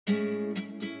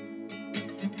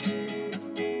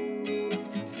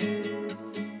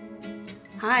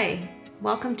Hi,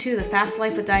 welcome to the Fast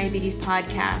Life with Diabetes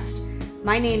podcast.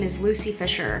 My name is Lucy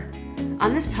Fisher.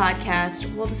 On this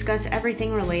podcast, we'll discuss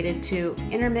everything related to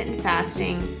intermittent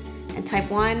fasting and type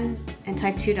 1 and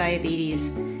type 2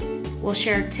 diabetes. We'll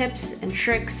share tips and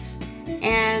tricks,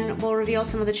 and we'll reveal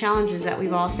some of the challenges that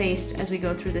we've all faced as we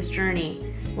go through this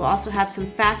journey. We'll also have some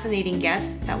fascinating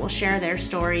guests that will share their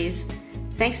stories.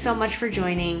 Thanks so much for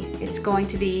joining. It's going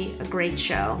to be a great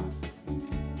show.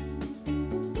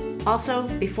 Also,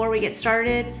 before we get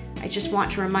started, I just want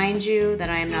to remind you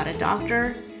that I am not a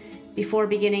doctor. Before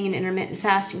beginning an intermittent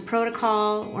fasting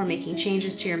protocol or making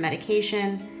changes to your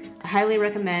medication, I highly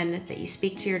recommend that you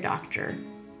speak to your doctor.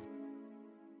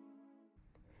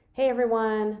 Hey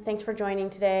everyone, thanks for joining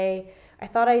today. I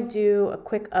thought I'd do a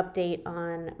quick update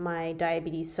on my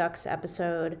Diabetes Sucks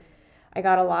episode. I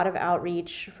got a lot of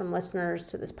outreach from listeners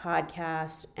to this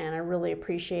podcast, and I really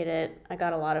appreciate it. I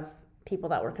got a lot of people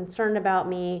that were concerned about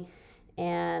me,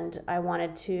 and I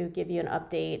wanted to give you an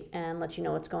update and let you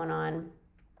know what's going on.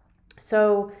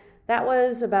 So that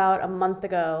was about a month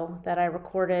ago that I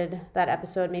recorded that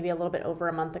episode, maybe a little bit over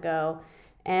a month ago.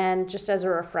 And just as a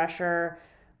refresher,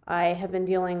 I have been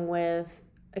dealing with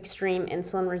extreme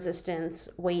insulin resistance,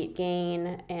 weight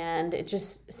gain, and it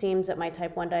just seems that my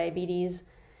type 1 diabetes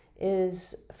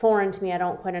is foreign to me. I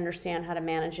don't quite understand how to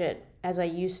manage it as I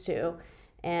used to.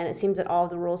 And it seems that all of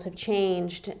the rules have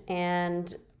changed,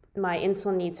 and my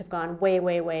insulin needs have gone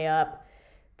way up.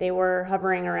 They were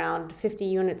hovering around 50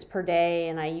 units per day,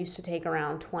 and I used to take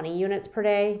around 20 units per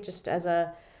day, just as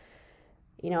a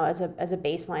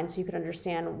baseline, so you could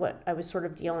understand what I was sort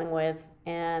of dealing with.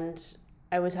 And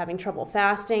I was having trouble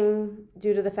fasting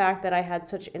due to the fact that I had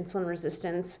such insulin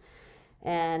resistance.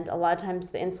 And a lot of times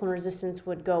the insulin resistance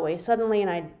would go away suddenly,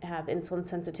 and I'd have insulin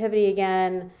sensitivity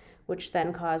again, which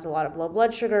then caused a lot of low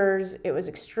blood sugars. It was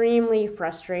extremely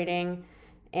frustrating.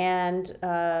 And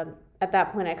at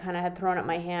that point, I kind of had thrown up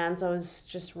my hands. I was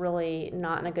just really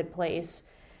not in a good place.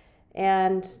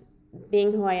 And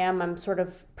being who I am, I'm sort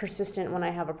of persistent when I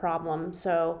have a problem.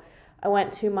 So I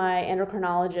went to my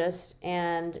endocrinologist,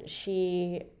 and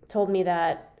she told me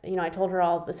that, I told her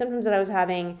all the symptoms that I was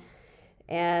having.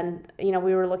 And,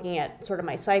 we were looking at sort of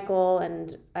my cycle,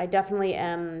 and I definitely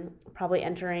am probably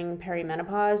entering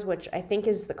peri-menopause, which I think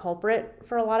is the culprit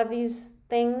for a lot of these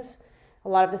things, a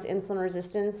lot of this insulin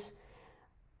resistance.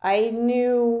 I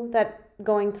knew that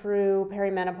going through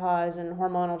peri-menopause and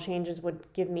hormonal changes would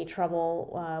give me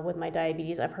trouble with my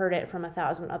diabetes. I've heard it from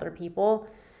 1,000 other people,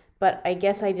 but I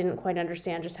guess I didn't quite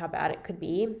understand just how bad it could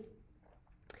be.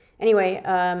 Anyway,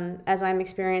 as I'm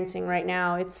experiencing right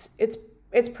now, it's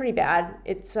pretty bad.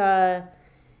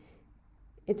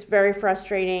 It's very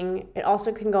frustrating. It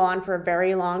also can go on for a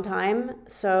very long time.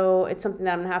 So it's something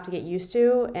that I'm gonna have to get used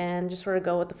to and just sort of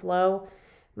go with the flow.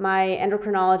 My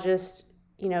endocrinologist,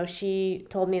 she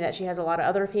told me that she has a lot of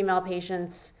other female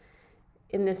patients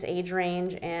in this age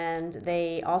range, and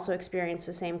they also experience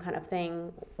the same kind of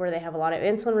thing where they have a lot of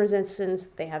insulin resistance.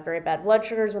 They have very bad blood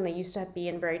sugars when they used to be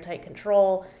in very tight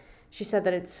control. She said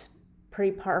that it's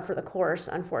pretty par for the course,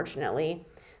 unfortunately.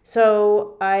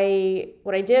 So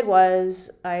what I did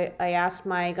was I asked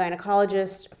my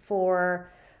gynecologist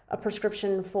for a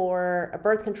prescription for a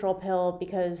birth control pill,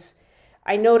 because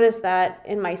I noticed that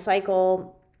in my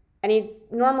cycle,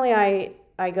 normally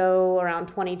I go around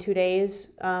 22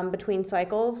 days between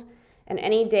cycles, and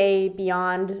any day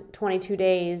beyond 22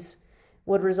 days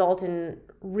would result in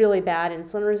really bad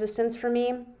insulin resistance for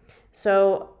me.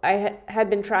 So I had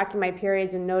been tracking my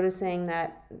periods and noticing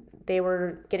that they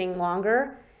were getting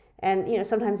longer. And,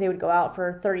 sometimes they would go out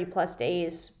for 30 plus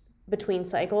days between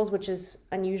cycles, which is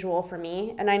unusual for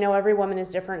me. And I know every woman is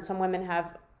different. Some women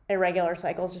have irregular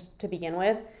cycles just to begin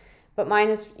with, but mine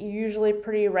is usually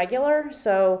pretty regular.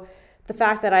 So the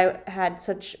fact that I had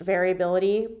such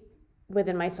variability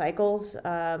within my cycles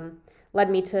led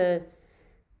me to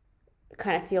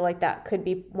kind of feel like that could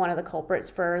be one of the culprits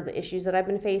for the issues that I've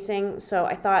been facing. So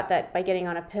I thought that by getting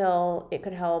on a pill, it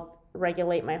could help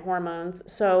regulate my hormones.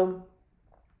 So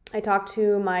I talked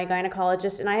to my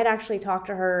gynecologist, and I had actually talked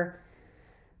to her,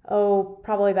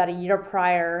 probably about a year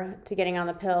prior to getting on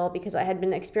the pill, because I had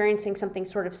been experiencing something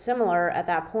sort of similar at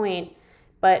that point,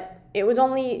 but it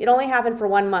only happened for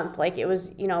 1 month. Like it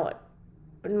was,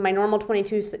 my normal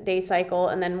 22-day cycle,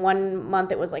 and then 1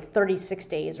 month it was like 36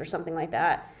 days or something like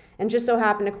that. And just so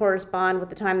happened to correspond with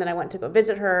the time that I went to go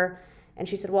visit her. And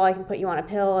she said, well, I can put you on a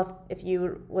pill if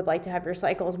you would like to have your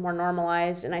cycles more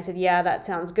normalized. And I said, yeah, that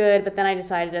sounds good. But then I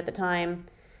decided at the time,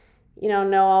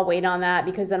 no, I'll wait on that,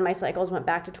 because then my cycles went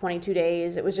back to 22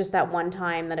 days. It was just that one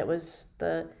time that it was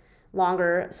the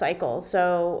longer cycle.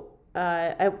 So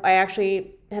I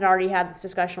actually had already had this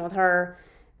discussion with her,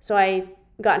 So I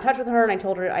got in touch with her and I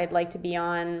told her I'd like to be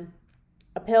on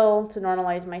a pill to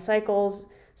normalize my cycles.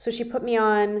 So she put me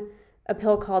on a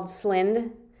pill called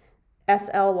Slynd,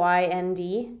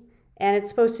 Slynd, and it's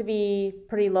supposed to be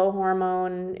pretty low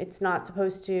hormone. It's not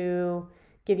supposed to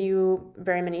give you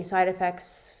very many side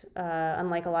effects,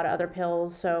 unlike a lot of other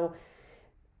pills. So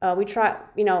we try,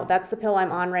 that's the pill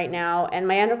I'm on right now. And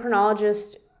my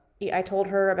endocrinologist, I told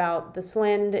her about the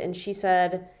Slynd, and she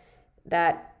said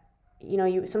that,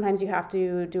 sometimes you have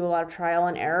to do a lot of trial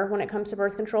and error when it comes to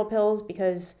birth control pills,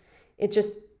 because it's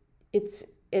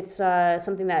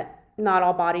something that not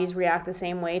all bodies react the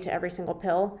same way to every single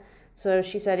pill. So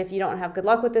she said, if you don't have good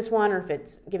luck with this one, or if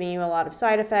it's giving you a lot of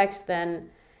side effects, then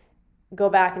go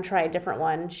back and try a different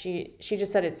one. She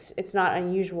just said it's not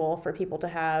unusual for people to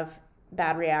have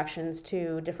bad reactions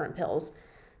to different pills.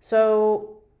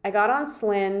 So I got on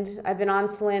Slynd. I've been on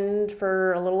Slynd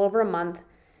for a little over a month.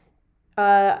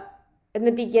 In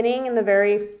the beginning, in the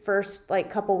very first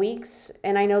couple weeks,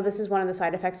 and I know this is one of the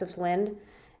side effects of Slynd,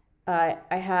 I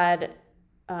had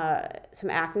some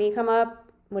acne come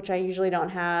up, which I usually don't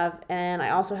have, and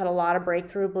I also had a lot of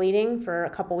breakthrough bleeding for a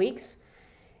couple weeks.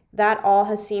 That all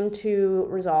has seemed to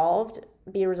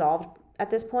be resolved at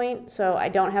this point, so I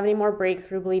don't have any more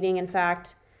breakthrough bleeding. In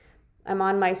fact, I'm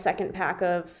on my second pack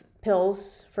of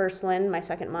pills for Slynd, my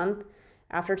second month,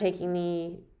 after taking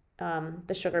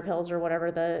the sugar pills, or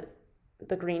whatever,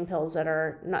 the green pills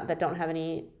that don't have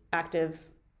any active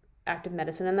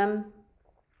medicine in them.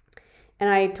 And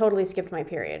I totally skipped my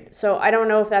period. So I don't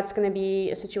know if that's going to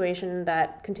be a situation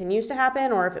that continues to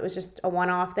happen, or if it was just a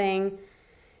one-off thing.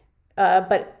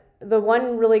 But the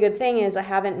one really good thing is I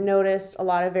haven't noticed a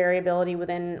lot of variability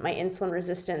within my insulin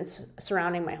resistance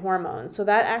surrounding my hormones. So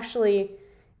that actually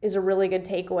is a really good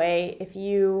takeaway. If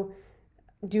you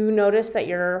do notice that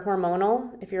you're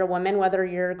hormonal, if you're a woman, whether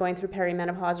you're going through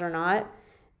peri-menopause or not,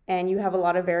 and you have a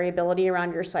lot of variability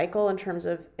around your cycle in terms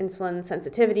of insulin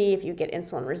sensitivity, if you get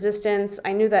insulin resistance.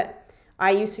 I knew that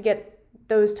I used to get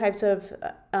those types of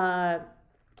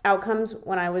outcomes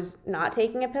when I was not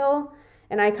taking a pill,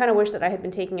 and I kind of wish that I had been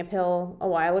taking a pill a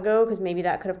while ago, because maybe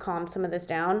that could have calmed some of this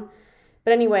down.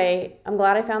 But anyway, I'm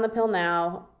glad I found the pill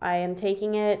now. I am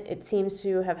taking it. It seems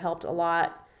to have helped a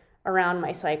lot around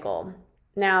my cycle.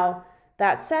 Now,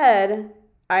 that said,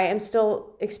 I am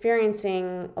still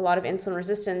experiencing a lot of insulin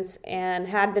resistance, and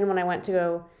had been when I went to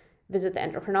go visit the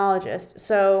endocrinologist.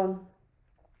 So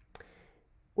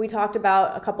we talked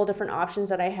about a couple different options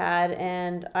that I had,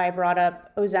 and I brought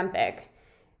up Ozempic.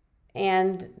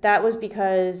 And that was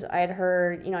because I had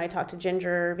heard, I talked to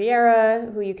Ginger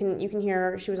Vieira, who you can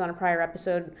hear, she was on a prior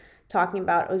episode talking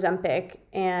about Ozempic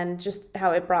and just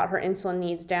how it brought her insulin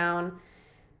needs down.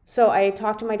 So I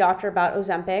talked to my doctor about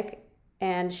Ozempic,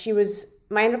 and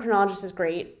my endocrinologist is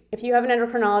great. If you have an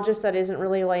endocrinologist that isn't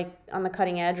really on the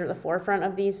cutting edge or the forefront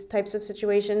of these types of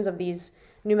situations, of these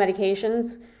new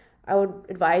medications, I would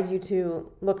advise you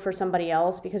to look for somebody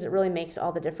else, because it really makes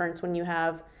all the difference when you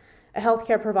have a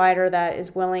healthcare provider that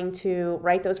is willing to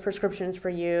write those prescriptions for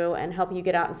you and help you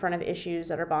get out in front of issues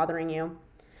that are bothering you.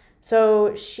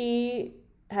 So she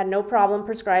had no problem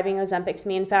prescribing Ozempic to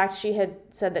me. In fact, she had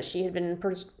said that she had been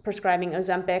prescribing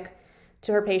Ozempic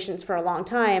to her patients for a long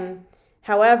time.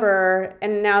 However,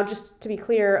 and now just to be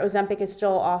clear, Ozempic is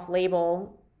still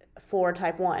off-label for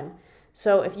type 1.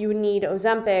 So if you need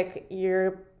Ozempic,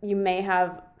 you may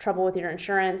have trouble with your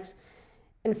insurance.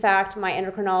 In fact, my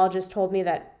endocrinologist told me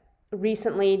that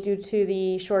recently, due to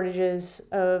the shortages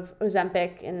of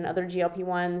Ozempic and other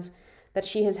GLP-1s, that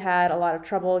she has had a lot of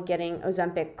trouble getting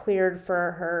Ozempic cleared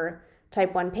for her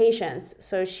type 1 patients.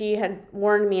 So she had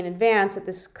warned me in advance that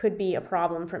this could be a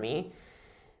problem for me.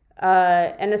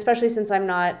 And especially since I'm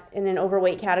not in an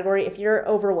overweight category, if you're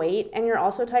overweight and you're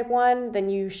also type 1, then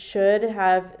you should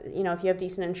have, if you have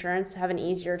decent insurance, have an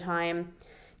easier time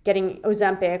getting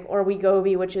Ozempic or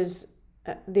Wegovy, which is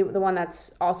the one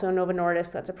that's also Novo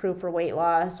Nordisk, that's approved for weight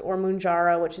loss, or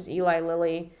Mounjaro, which is Eli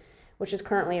Lilly, which is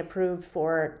currently approved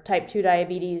for type 2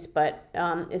 diabetes, but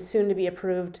is soon to be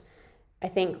approved, I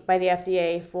think, by the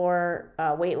FDA for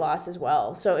weight loss as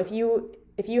well. So if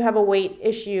you have a weight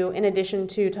issue in addition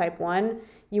to type 1,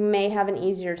 you may have an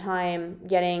easier time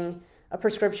getting a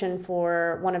prescription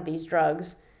for one of these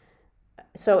drugs.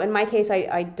 So in my case,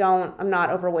 I'm not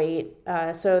overweight.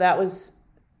 So that was,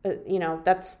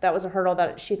 that was a hurdle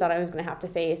that she thought I was going to have to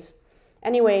face.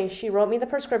 Anyway, she wrote me the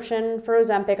prescription for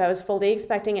Ozempic. I was fully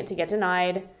expecting it to get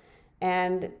denied.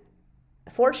 And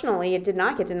fortunately, it did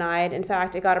not get denied. In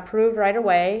fact, it got approved right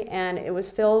away, and it was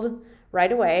filled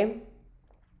right away.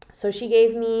 So she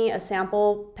gave me a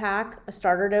sample pack, a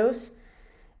starter dose,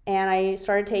 and I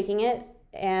started taking it.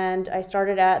 and I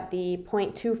started at the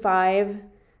 0.25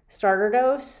 starter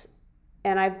dose,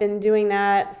 and I've been doing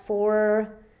that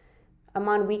I'm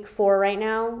on week 4 right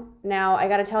now. Now, I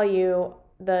got to tell you,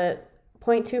 the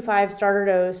 0.25 starter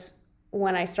dose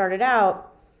when I started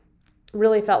out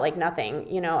really felt like nothing.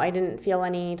 I didn't feel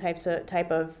any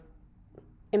type of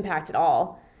impact at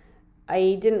all.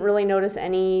 I didn't really notice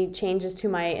any changes to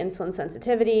my insulin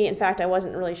sensitivity. In fact, I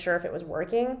wasn't really sure if it was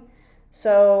working.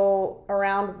 So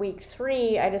around week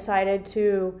 3, I decided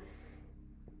to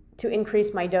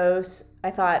increase my dose.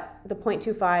 I thought the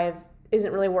 0.25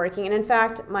 isn't really working. And in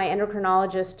fact, my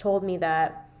endocrinologist told me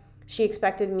that she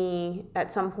expected me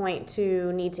at some point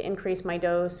to need to increase my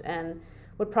dose and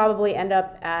would probably end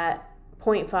up at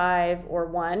 0.5 or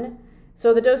 1.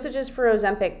 So the dosages for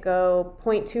Ozempic go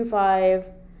 0.25,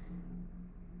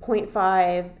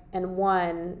 0.5, and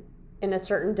 1 in a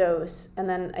certain dose. And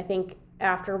then I think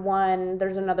after 1,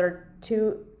 there's another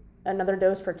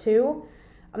dose for 2.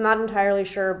 I'm not entirely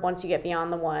sure once you get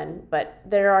beyond the 1, but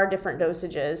there are different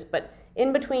dosages. But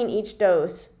in between each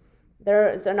dose, there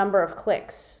is a number of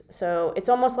clicks. So it's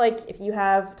almost like if you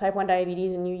have type 1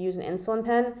 diabetes and you use an insulin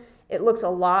pen, it looks a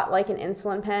lot like an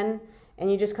insulin pen,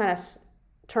 and you just kind of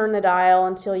turn the dial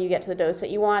until you get to the dose that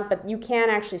you want, but you can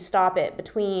actually stop it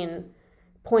between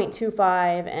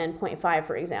 0.25 and 0.5,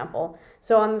 for example.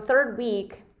 So on the 3rd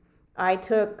week, I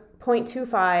took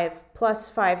 0.25 plus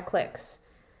 5 clicks.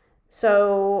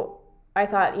 So I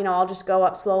thought, I'll just go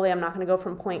up slowly. I'm not going to go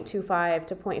from 0.25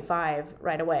 to 0.5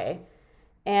 right away.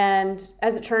 And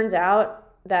as it turns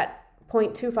out, that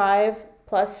 0.25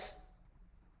 plus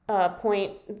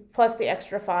the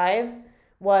extra 5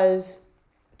 was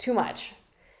too much.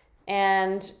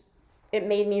 And it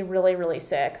made me really, really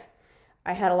sick.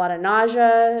 I had a lot of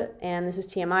nausea, and this is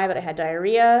TMI, but I had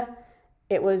diarrhea.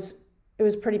 It was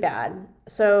pretty bad.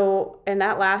 So, and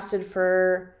that lasted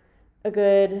for a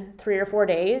good 3 or 4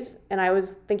 days. And I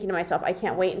was thinking to myself, I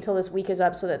can't wait until this week is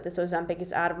up so that this Ozempic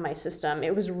is out of my system.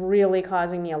 It was really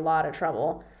causing me a lot of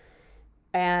trouble.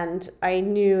 And I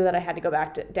knew that I had to go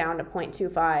back down to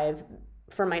 0.25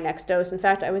 for my next dose. In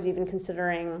fact, I was even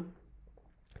considering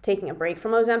taking a break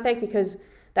from Ozempic because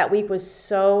that week was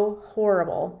so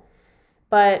horrible.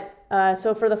 But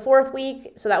so for the 4th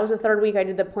week, so that was the 3rd week, I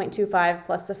did the 0.25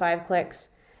 plus the 5 clicks.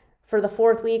 For the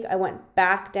 4th week, I went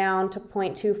back down to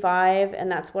 0.25, and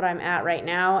that's what I'm at right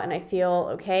now, and I feel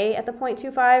okay at the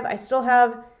 0.25. I still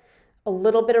have a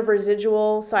little bit of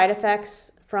residual side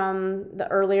effects from the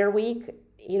earlier week,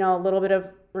 a little bit of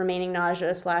remaining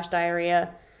nausea /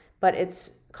 diarrhea, but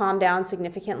it's calmed down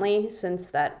significantly since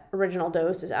that original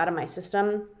dose is out of my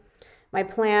system. My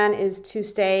plan is to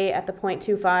stay at the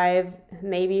 0.25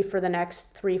 maybe for the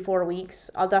next 3-4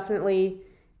 weeks. I'll definitely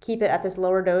keep it at this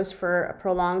lower dose for a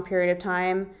prolonged period of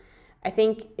time. I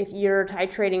think if you're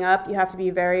titrating up, you have to be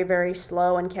very, very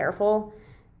slow and careful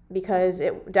because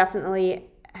it definitely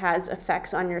has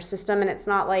effects on your system. And it's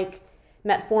not like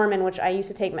metformin, which I used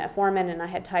to take metformin and I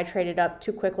had titrated up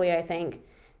too quickly, I think.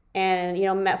 And,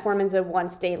 metformin's a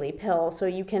once daily pill. So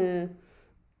you can,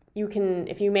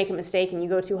 if you make a mistake and you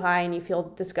go too high and you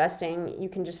feel disgusting, you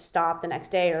can just stop the next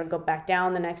day or go back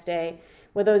down the next day.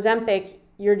 With Ozempic,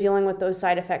 you're dealing with those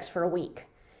side effects for a week.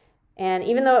 And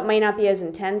even though it might not be as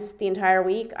intense the entire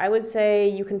week, I would say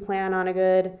you can plan on a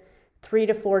good 3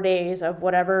 to 4 days of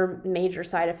whatever major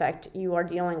side effect you are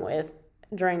dealing with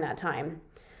during that time.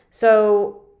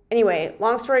 So anyway,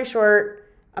 long story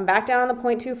short, I'm back down on the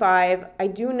 0.25. I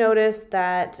do notice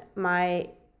that my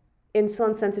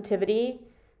insulin sensitivity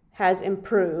has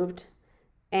improved,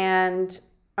 and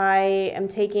I am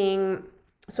taking,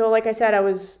 so like I said, I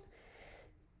was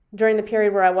during the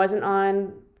period where I wasn't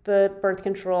on the birth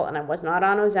control and I was not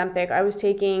on Ozempic, I was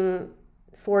taking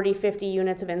 40-50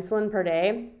 units of insulin per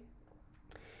day.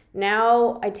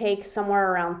 Now I take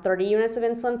somewhere around 30 units of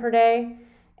insulin per day,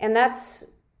 and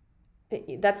that's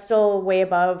still way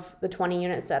above the 20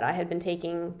 units that I had been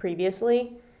taking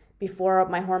previously before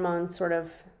my hormones sort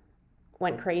of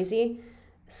went crazy.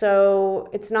 So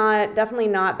it's definitely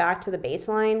not back to the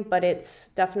baseline, but it's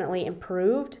definitely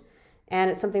improved. And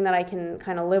it's something that I can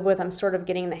kind of live with. I'm sort of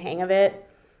getting the hang of it.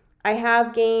 I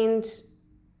have gained,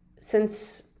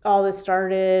 since all this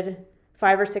started,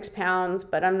 5 or 6 pounds,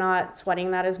 but I'm not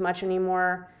sweating that as much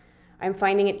anymore. I'm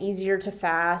finding it easier to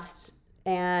fast,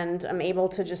 and I'm able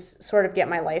to just sort of get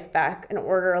my life back in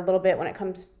order a little bit when it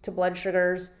comes to blood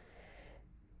sugars.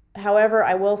 However,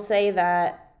 I will say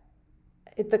that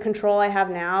the control I have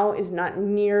now is not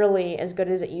nearly as good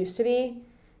as it used to be.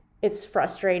 It's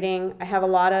frustrating. I have a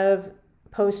lot of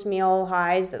post-meal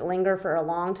highs that linger for a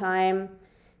long time.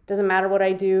 Doesn't matter what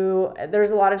I do.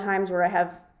 There's a lot of times where I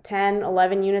have 10,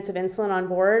 11 units of insulin on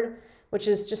board, which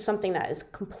is just something that is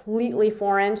completely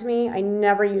foreign to me. I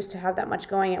never used to have that much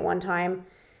going at one time.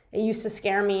 It used to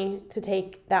scare me to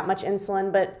take that much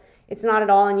insulin, but it's not at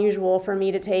all unusual for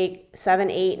me to take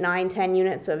 7, 8, 9, 10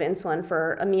 units of insulin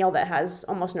for a meal that has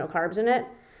almost no carbs in it.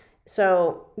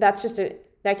 So that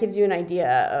gives you an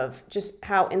idea of just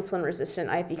how insulin resistant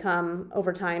I've become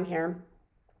over time here.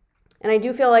 And I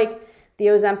do feel like the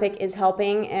Ozempic is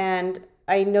helping, and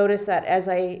I notice that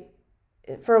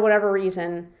for whatever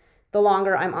reason, the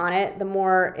longer I'm on it, the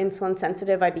more insulin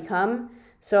sensitive I become.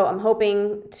 So I'm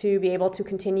hoping to be able to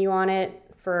continue on it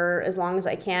for as long as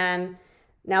I can.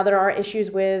 Now there are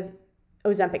issues with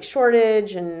Ozempic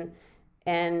shortage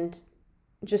and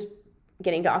just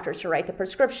getting doctors to write the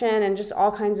prescription and just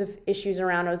all kinds of issues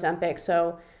around Ozempic.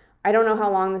 So I don't know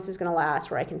how long this is going to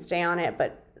last where I can stay on it,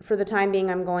 but for the time being,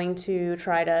 I'm going to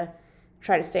try to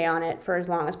stay on it for as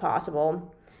long as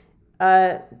possible.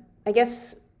 I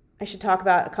guess I should talk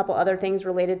about a couple other things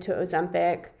related to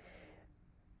Ozempic.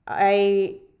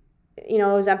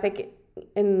 Ozempic,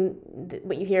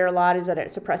 what you hear a lot is that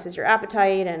it suppresses your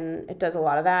appetite, and it does a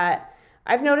lot of that.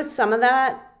 I've noticed some of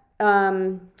that.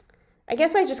 I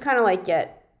guess I just kind of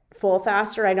get full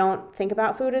faster. I don't think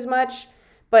about food as much.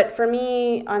 But for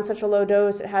me, on such a low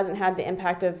dose, it hasn't had the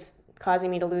impact of causing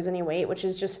me to lose any weight, which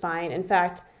is just fine. In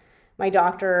fact, my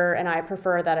doctor and I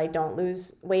prefer that I don't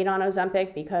lose weight on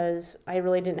Ozempic because I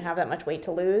really didn't have that much weight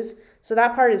to lose. So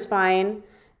that part is fine.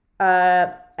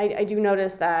 I do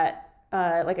notice that,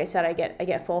 like I said, I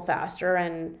get full faster,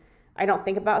 and I don't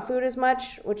think about food as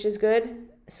much, which is good.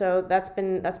 So that's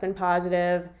been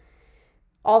positive.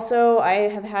 Also, I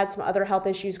have had some other health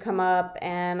issues come up,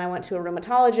 and I went to a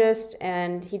rheumatologist,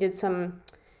 and he did some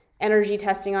energy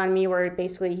testing on me where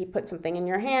basically he put something in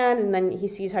your hand and then he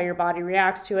sees how your body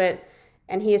reacts to it.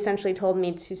 And he essentially told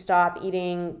me to stop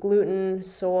eating gluten,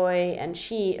 soy, and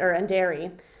dairy.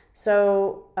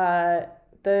 So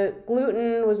the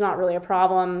gluten was not really a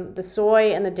problem. The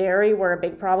soy and the dairy were a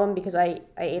big problem because I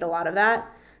ate a lot of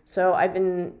that. So I've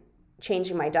been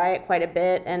changing my diet quite a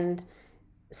bit. And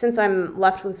since I'm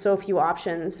left with so few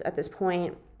options at this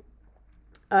point,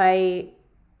 I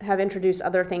have introduced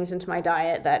other things into my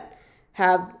diet that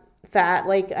have fat.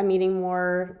 Like I'm eating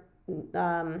more,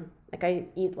 I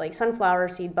eat sunflower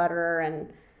seed butter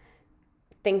and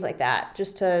things like that,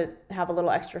 just to have a little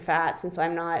extra fat since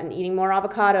I'm not, and eating more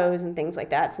avocados and things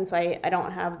like that since I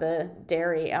don't have the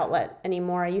dairy outlet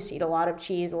anymore. I used to eat a lot of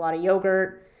cheese, a lot of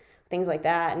yogurt, things like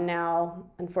that. And now,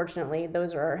 unfortunately,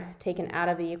 those are taken out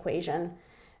of the equation.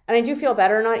 And I do feel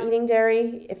better not eating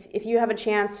dairy. If you have a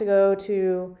chance to go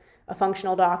to a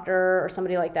functional doctor or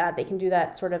somebody like that, they can do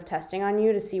that sort of testing on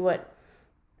you to see what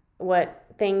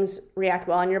things react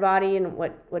well in your body and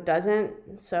what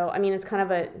doesn't. So, I mean, it's kind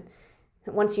of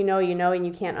once you know, and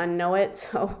you can't unknow it.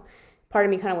 So part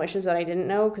of me kind of wishes that I didn't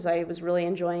know because I was really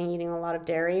enjoying eating a lot of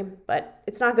dairy, but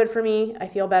it's not good for me. I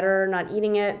feel better not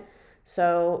eating it.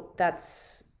 So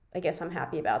I guess I'm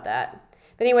happy about that.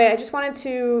 But anyway, I just wanted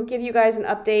to give you guys an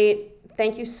update.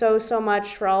 Thank you so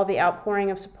much for all the outpouring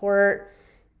of support.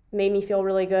 Made me feel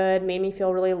really good, made me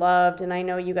feel really loved. And I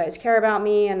know you guys care about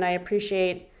me, and I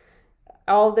appreciate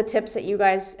all of the tips that you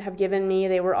guys have given me.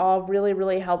 They were all really,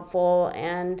 really helpful.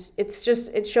 And it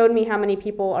showed me how many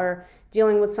people are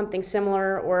dealing with something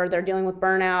similar, or they're dealing with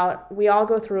burnout. We all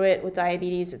go through it with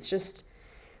diabetes. It's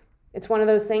one of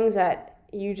those things that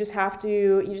you just have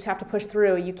to push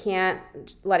through. You can't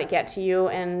let it get to you.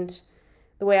 And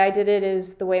the way I did it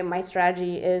is, the way my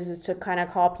strategy is to kind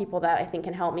of call people that I think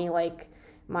can help me, like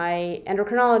my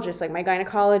endocrinologist, like my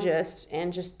gynecologist,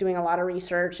 and just doing a lot of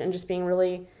research and just being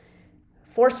really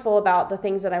forceful about the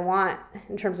things that I want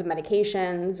in terms of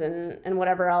medications and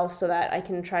whatever else, so that I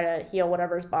can try to heal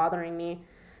whatever's bothering me.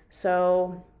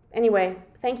 So anyway,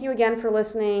 thank you again for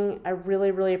listening. I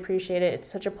really, really appreciate it. It's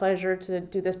such a pleasure to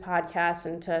do this podcast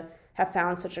and to have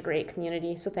found such a great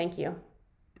community. So thank you.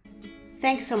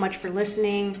 Thanks so much for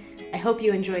listening. I hope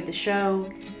you enjoyed the show.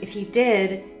 If you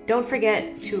did, don't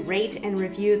forget to rate and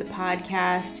review the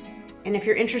podcast. And if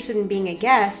you're interested in being a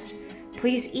guest,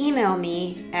 please email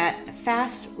me at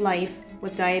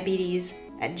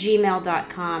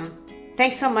fastlifewithdiabetes@gmail.com.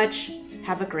 Thanks so much.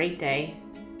 Have a great day.